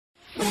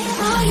I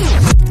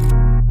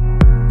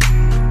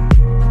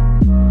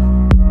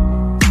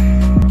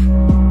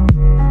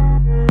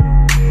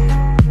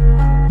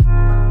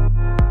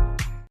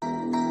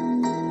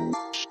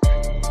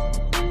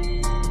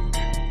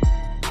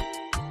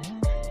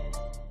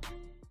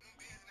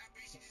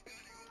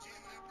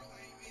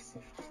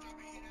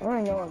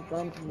don't know what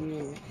gun to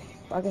use.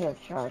 I can have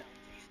shot.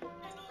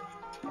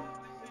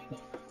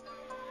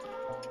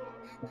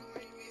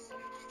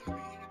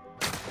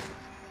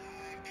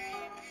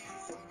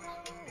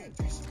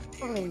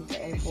 I'm gonna use the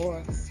M4.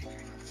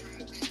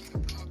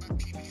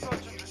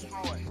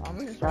 I'm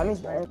using the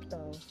M13.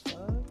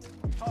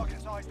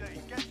 Target's ID.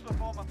 Get to the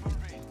bomb and move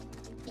in.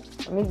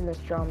 I'm using the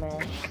strong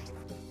man.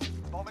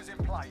 Bomb is in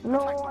play. No,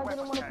 I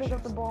didn't want to pick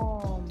up the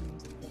bomb.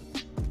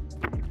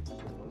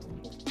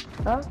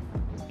 Huh?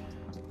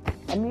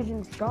 I'm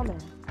using the strong man.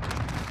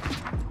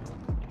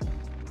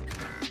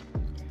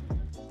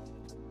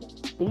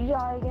 Did you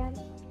die again?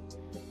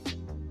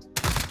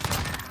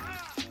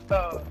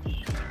 Oh.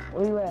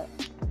 Where you at?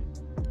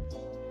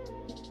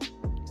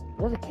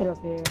 There's a kid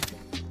up here.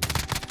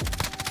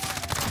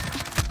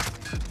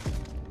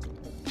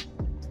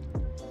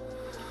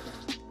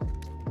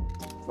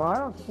 Bro, I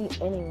don't see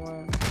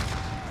anyone.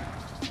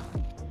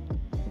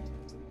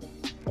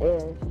 Yeah,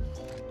 it's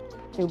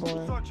just too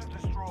boring. Search and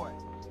destroy.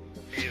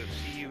 Hey, yo,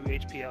 see you,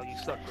 HPL, you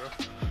suck, bro.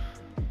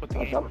 What the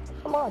game?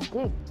 Come on, dick,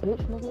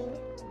 bitch, nigga.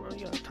 Bro,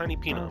 you got a tiny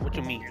peanut. What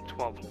you mean? You're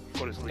 12.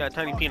 Go to sleep. You got a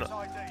tiny peanut.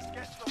 Target's ID.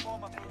 Get to the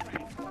bomb and move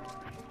in.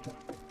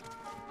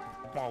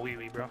 Come on, wee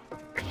wee, bro.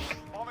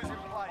 Bomb is in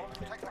play.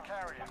 Protect the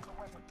carrier.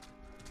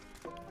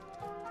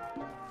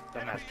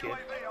 Dumbass kid.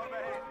 UAV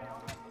overhead.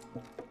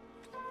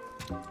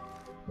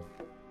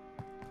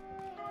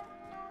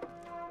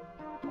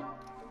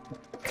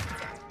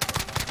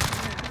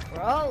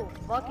 Bro,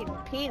 fucking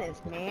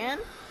penis, man.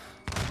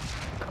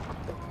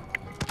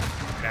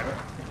 Never.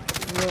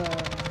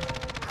 Yeah.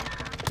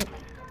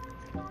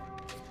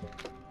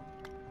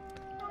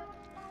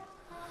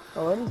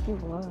 Oh, where these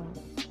people at?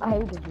 I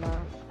hate this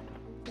map.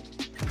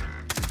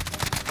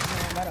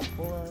 Man, that'll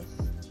pull us.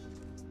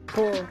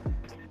 Cool.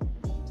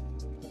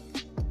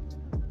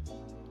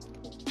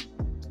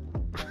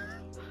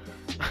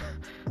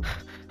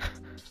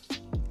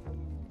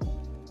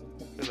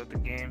 They love the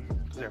game.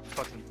 They're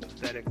fucking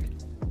pathetic.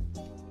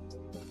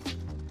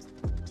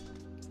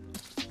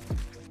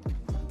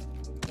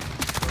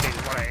 Okay,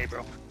 there's one at A,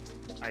 bro.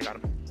 I got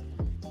him.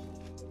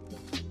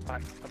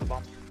 Alright, got the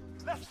bomb.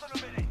 Less than a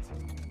minute.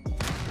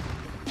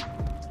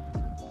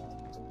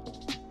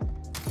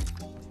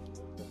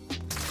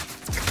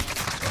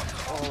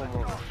 Oh,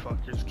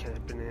 motherfuckers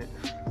camping it.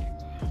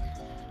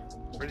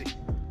 Where's he?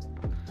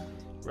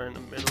 Right in the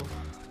middle.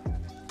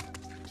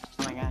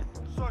 Oh my god.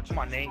 Search Come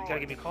on, and Nate. You gotta destroy.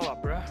 give me a call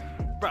out, bro.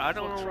 Bro, I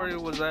don't know where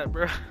it was at,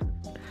 bro.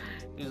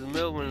 He was in the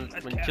middle when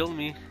he killed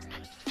me.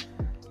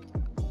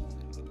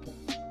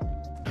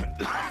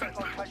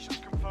 Locations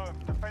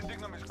confirmed. Defending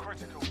them is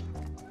critical.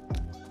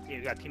 Yeah,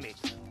 we got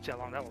teammates. See how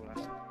long that will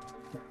last.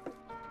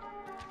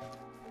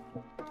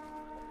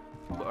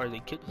 But are they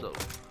kids though?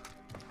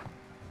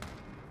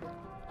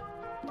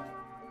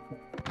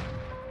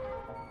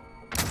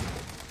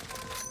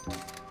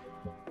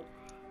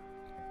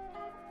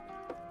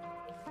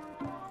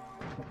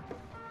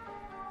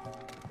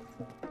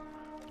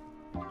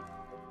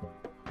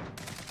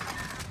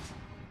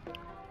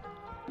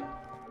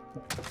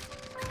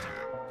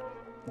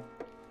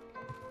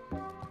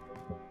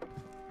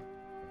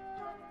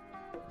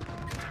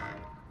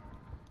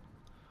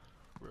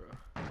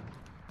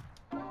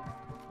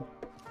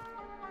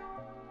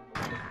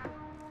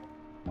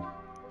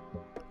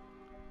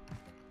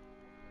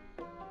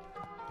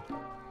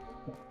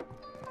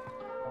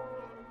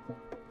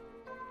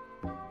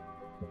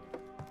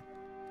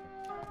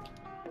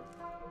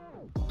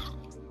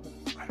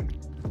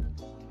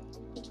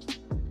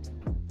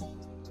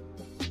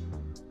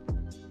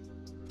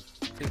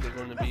 I think they're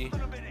going to be. Less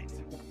than a minute.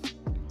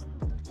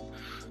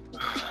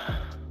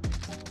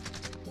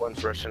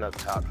 One's rushing up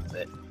top of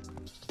it.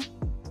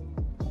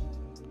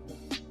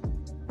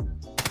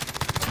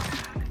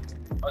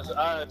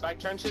 Back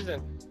trenches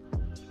and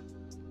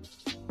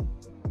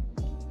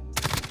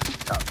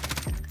top.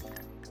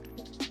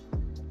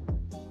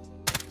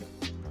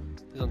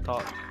 He's on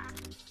top.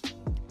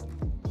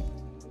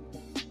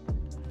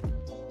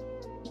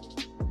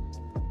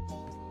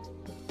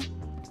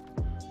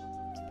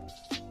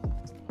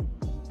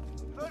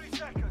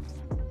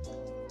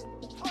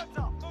 Time's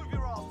up. Move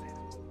your ass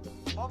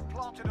in. Bomb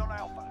planted on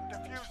Alpha.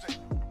 Defusing.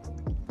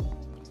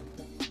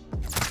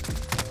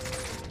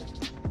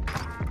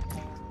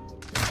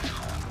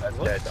 That's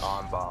dead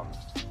on bomb.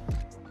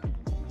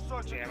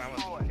 Search Yeah, and I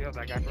destroy. want to kill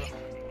that guy, bro.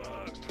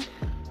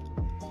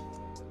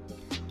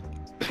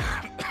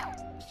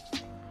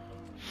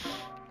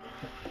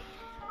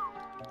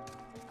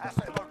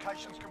 Asset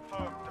locations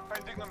confirmed.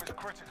 Defending them is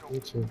critical. Me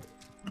too.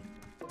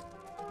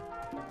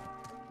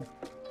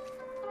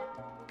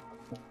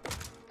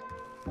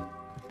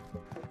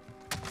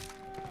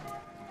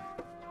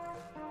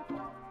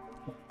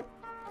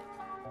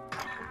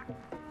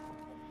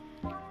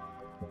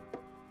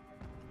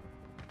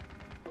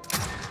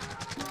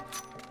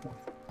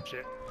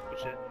 shit. Good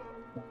shit.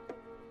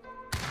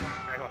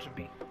 I got some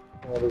B.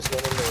 Oh, there's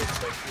one in there.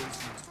 It's like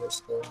easy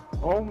first go.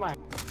 Oh my.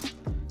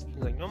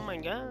 He's like, oh my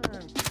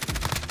god.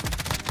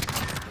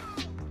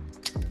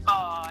 Oh,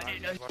 I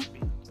didn't know. Watch B.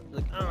 He's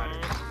like,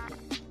 oh.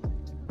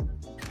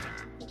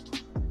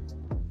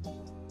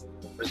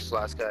 Where's this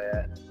last guy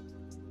at?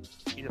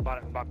 He's a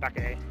bottom, back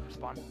at A.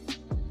 Spawn. I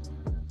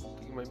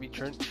think it might be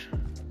trench.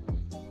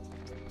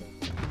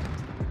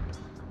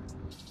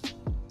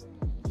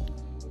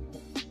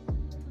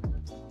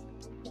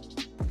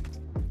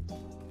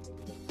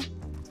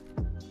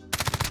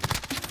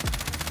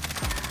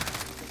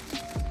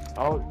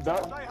 Oh,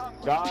 that Stay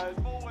hungry. guys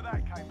More where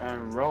that came from.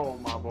 and roll,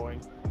 my boy.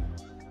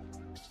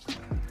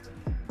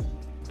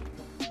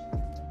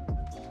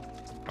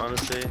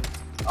 Honestly,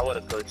 I would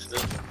have coached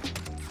it.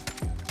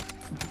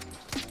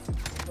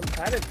 I'm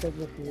competitive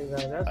with you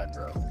guys. That's I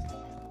bro.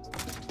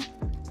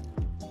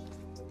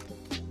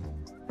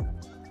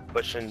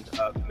 Pushing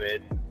up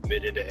mid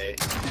into A.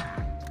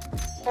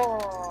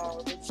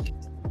 Oh, that's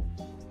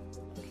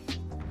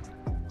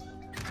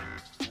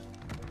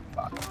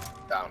Fuck.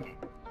 Down.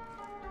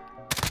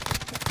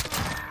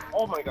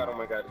 Oh my god,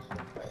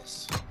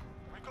 Nice.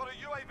 We've got a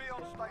UAV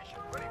on station,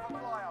 ready for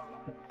flyover.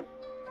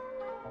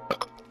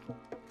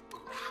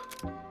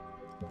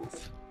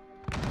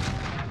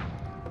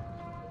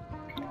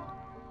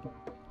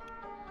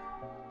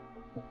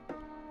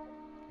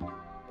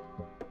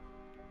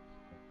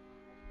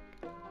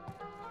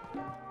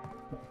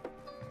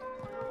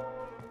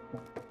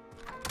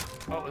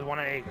 Oh, there's one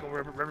at A. Go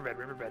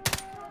riverbed.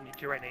 Need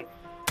to your right, Nate.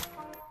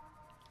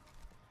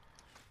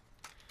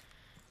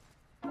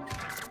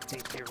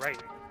 Nate, to your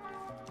right.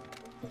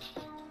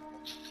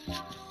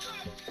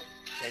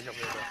 Yeah, he's over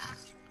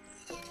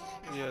there,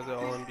 Yeah, they're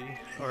all in B.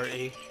 Or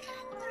A.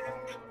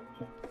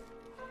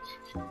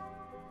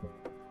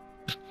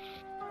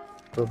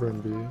 over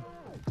in B.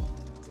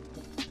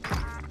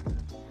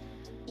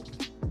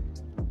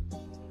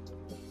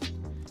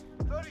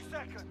 30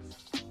 seconds.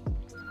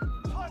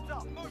 Time's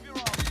up. Move your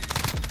arms.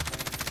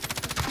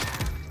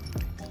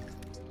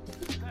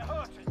 They're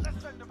hurting.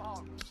 Let's send them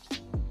home.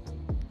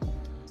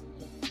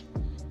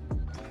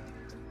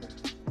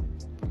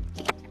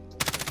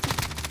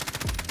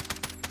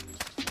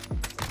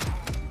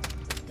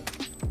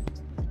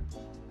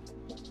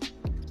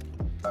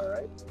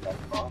 Alright.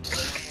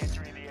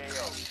 Entering the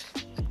AO.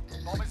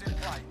 Bomb is in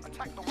play.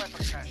 Attack the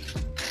weapon cache.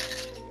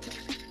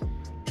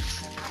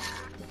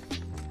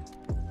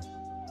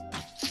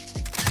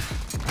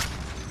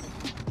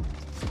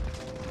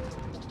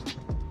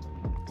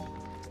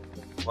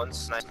 One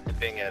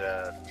sniping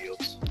at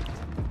Fields.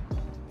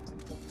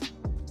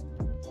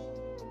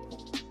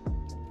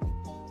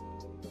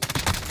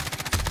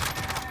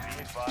 Be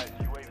advised,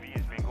 UAV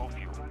is bingo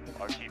fuel.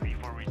 RTB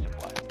for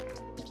resupply.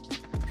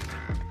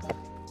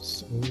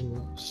 So,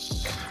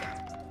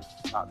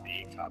 Top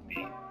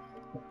B.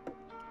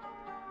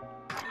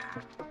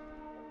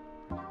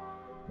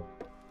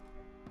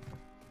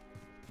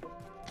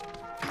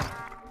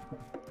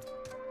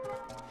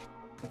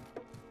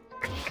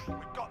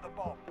 We've got the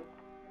bomb.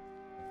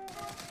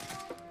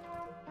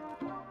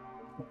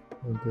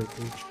 one break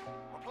each.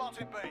 We're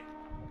planting B.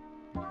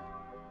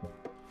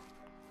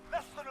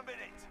 Less than a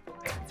minute.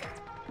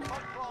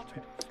 Bomb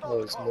planted. Start Oh,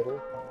 the it's clock.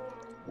 middle.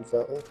 You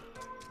fat one?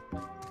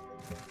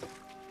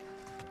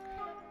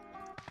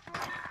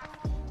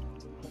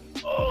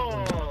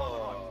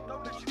 Oh!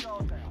 Don't let your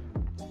guard down.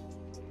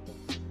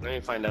 Let me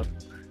find out.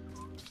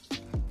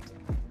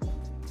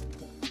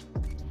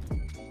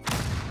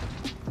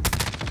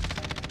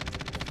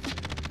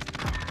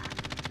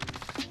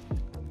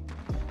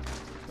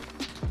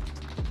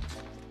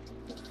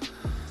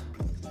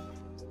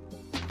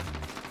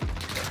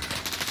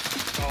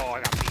 Oh,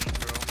 I got beat,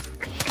 bro.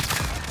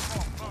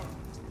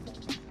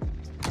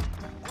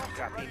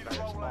 Got beat by the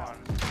spawn.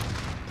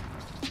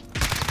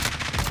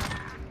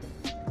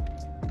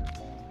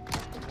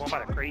 One by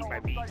the crate, by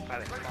beat by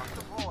the spawn.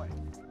 Deploy.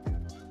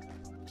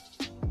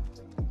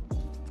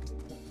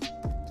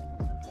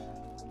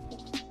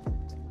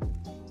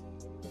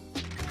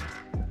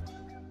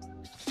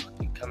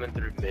 Coming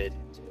through mid.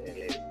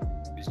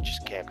 He's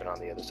just camping on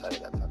the other side of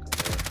that fucking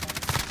door.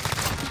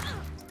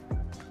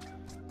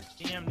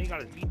 Damn, they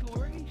got his beat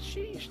already?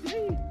 Sheesh,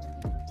 dude.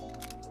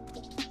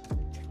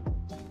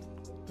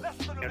 Less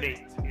than a Yo, minute.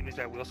 Nate, you need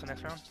that Wilson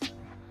next round?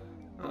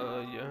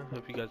 Yeah,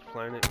 if you guys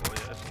plan it. Oh,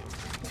 yeah, I see him.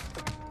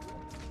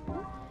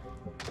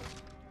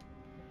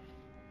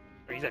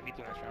 Or he's at beat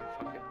next round,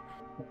 fuck it.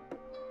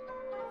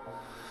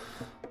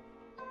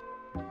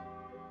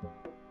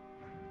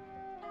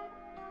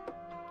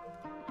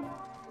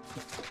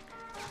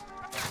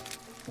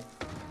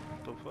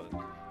 What the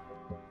fuck?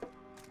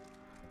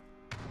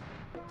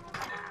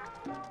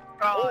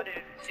 Oh, I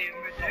didn't see him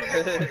right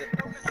there.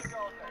 Don't let your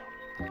guard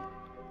down.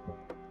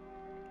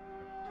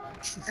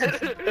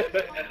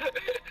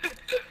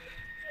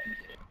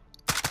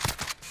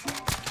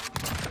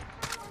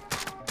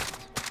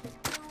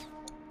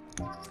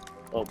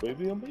 Oh,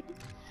 baby, I'm baby.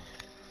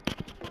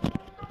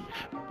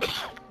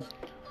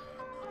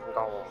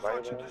 Got one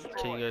right Search and there.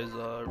 destroy. Can you guys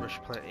rush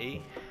plant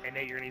A? And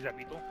Nate, you're gonna use that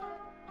beetle?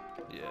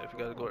 Yeah, if you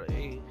gotta go to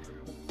A.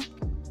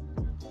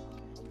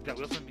 Yeah,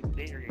 Wilson,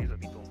 Nate, you're gonna use that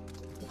beetle.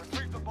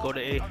 Retrieve the Go bomb to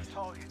and A. those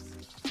targets.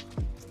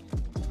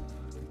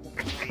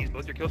 Can you use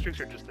both your kill streaks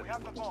or just the We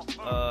have the bomb.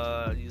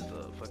 Move. Use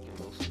the fucking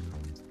Wilson.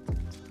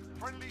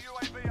 Friendly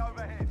UAV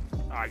overhead.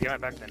 Alright, get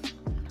right back then.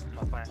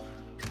 I'll plan.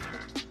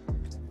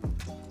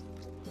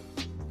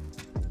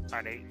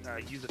 Alright,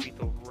 Nate, use the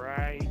beetle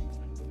right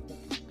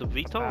The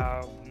Vito?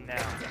 about now.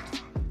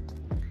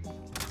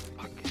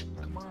 Fuck it.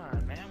 Come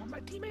on, man. We're my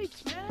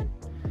teammates, man.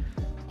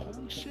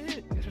 Holy shit.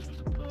 You guys are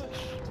supposed to push.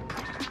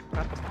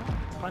 Got the bomb.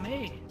 Plan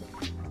A.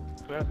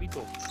 We have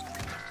beetle.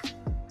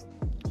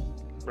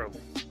 Bro,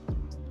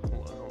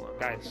 Hold on.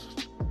 guys.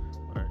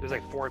 Alright. There's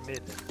like 4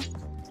 mid.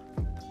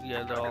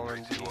 Yeah, they're all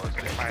in B.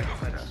 Okay,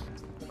 5 minutes.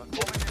 One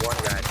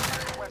guy.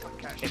 Weapon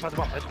cache. Hey, put the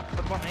bomb. Let's put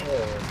the bomb, Nate.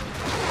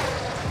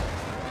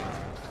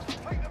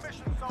 Take the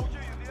mission, soldier.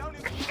 You're the only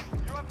one.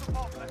 You have the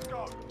bomb. Let's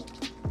go.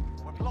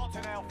 We're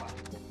planting Alpha.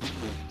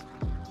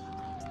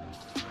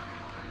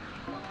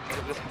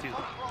 Listen to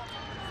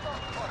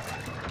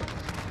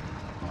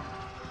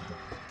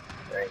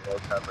There ain't no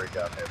coverage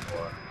out there for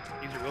him.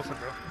 use your Wilson,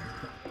 bro.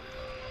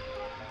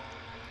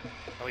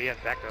 Oh, yeah,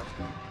 back though.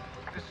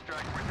 This is Drake.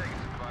 We're taking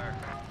some fire.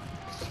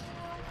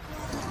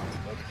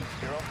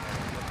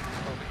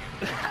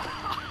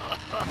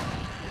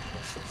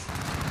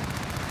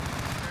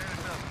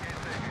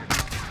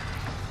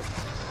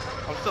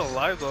 I'm still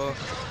alive though.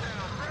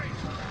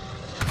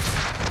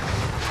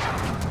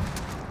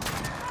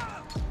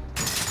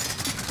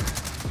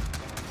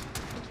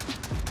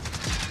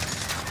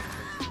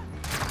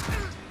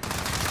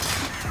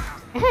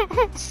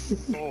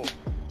 Oh,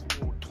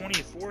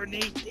 24,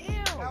 Nate.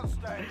 Damn.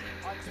 Outstanding.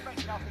 I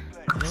expect nothing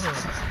less.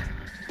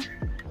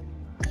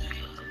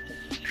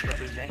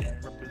 Represent.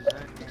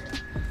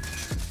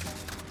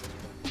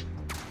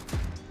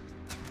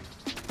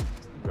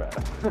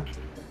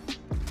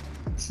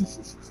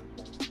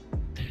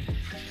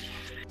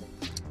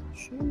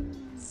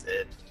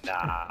 Said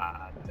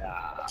nah.